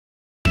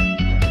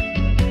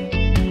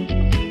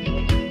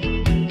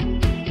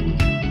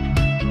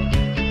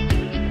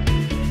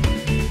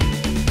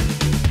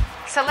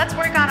let's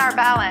work on our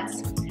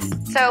balance.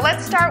 So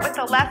let's start with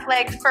the left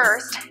leg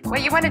first.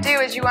 What you want to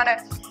do is you want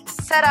to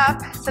set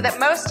up so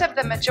that most of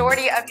the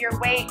majority of your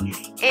weight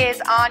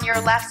is on your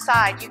left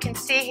side. You can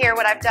see here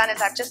what I've done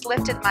is I've just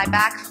lifted my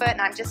back foot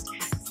and I'm just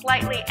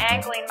slightly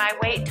angling my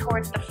weight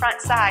towards the front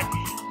side.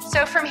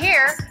 So from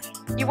here,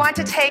 you want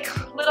to take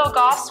little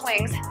golf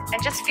swings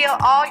and just feel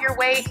all your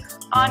weight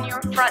on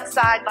your front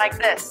side like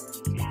this.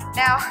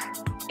 Now,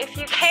 if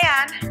you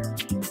can,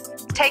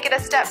 take it a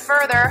step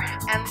further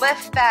and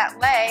lift that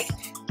leg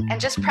and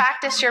just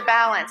practice your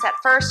balance. At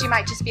first, you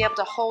might just be able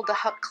to hold the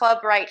club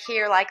right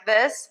here like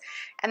this.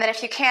 And then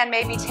if you can,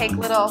 maybe take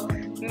little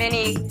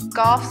mini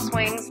golf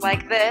swings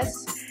like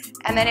this.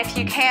 And then if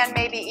you can,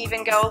 maybe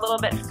even go a little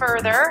bit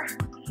further.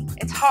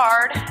 It's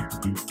hard,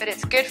 but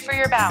it's good for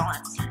your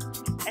balance.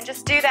 And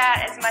just do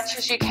that as much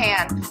as you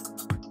can.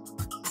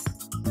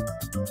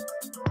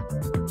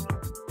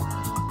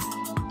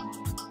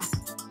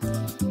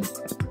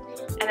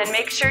 And then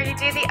make sure you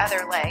do the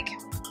other leg.